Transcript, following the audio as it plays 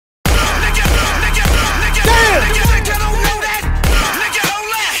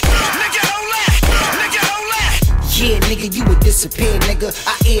disappear, nigga.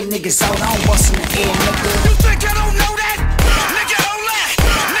 I air niggas out, I don't bust in the air, nigga. You think I don't know that? Nigga, hold that.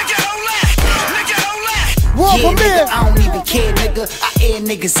 Nigga, hold that. Nigga, hold that. Yeah, nigga, I don't even care, nigga. I air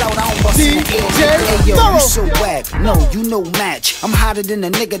niggas out, I don't bust in the air, nigga. Hey, yo, you so whack. No, you no match. I'm hotter than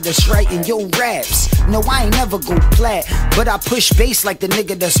a nigga that's writing your raps. No, I ain't never go plat, but I push bass like the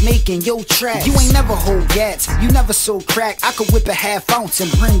nigga that's making your tracks. You ain't never hold gats, you never sold crack. I could whip a half ounce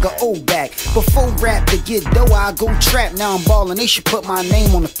and bring a old back. Before rap to get dough, I go trap. Now I'm ballin', they should put my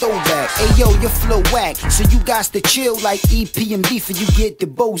name on the throwback. Hey yo, your flow whack, so you got to chill like EPMD for you get the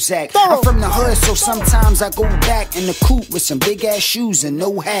Bozak. I'm from the hood, so sometimes I go back in the coupe with some big ass shoes and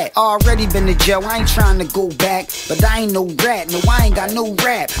no hat. Already been to jail, I ain't trying to go back, but I ain't no rat, no I ain't got no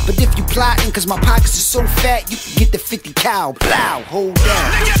rap. But if you plotting, cause my pockets are so fat, you can get the 50 cal. Blow, hold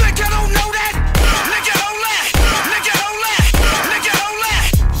that. Nigga think I don't know that? Nigga, hold that. Nigga, hold that. Nigga, hold that.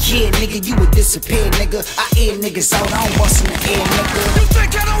 Yeah, nigga, you would disappear, nigga. I air niggas out, I don't bust in the air, nigga. You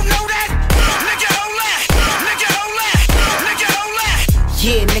think I don't know that? Nigga, hold that. Nigga, hold that. Nigga, hold that.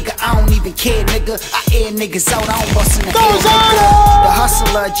 Yeah, nigga, I don't even care, nigga. I air niggas out, I don't bust in the air, nigga. The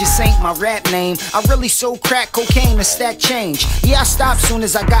hustler just ain't my rap name. I really sold crack cocaine to stack change. Yeah, I stopped soon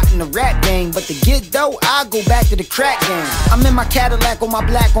as I got in the rap game, but to get dough, I go back to the crack game. I'm in my Cadillac on my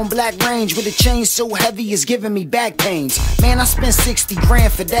black on black range with a chain so heavy it's giving me back pains. Man, I spent 60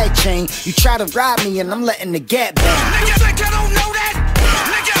 grand for that chain. You try to rob me and I'm letting the gap bang. Nigga think I don't know that?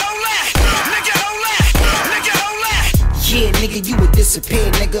 Nigga, hold that. Nigga, hold that. Nigga, hold that. Yeah, nigga, you would disappear,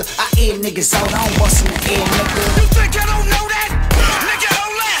 nigga. I air niggas out, I don't bust in the air, nigga. You think I don't know that? Nigga,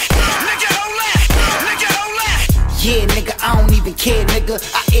 hold that. Nigga, hold that. Nigga, hold that. Yeah, nigga, I don't even care, nigga.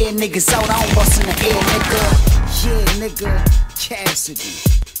 I air niggas out, I don't bust in the air, nigga. Yeah, nigga, Cassidy,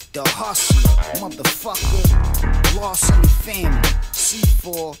 the hustler, motherfucker, lost in the family,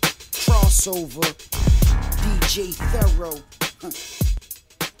 C4, crossover, DJ Thorough.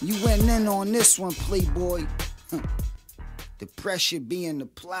 You went in on this one, Playboy. The pressure being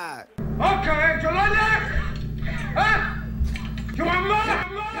applied. Okay, July.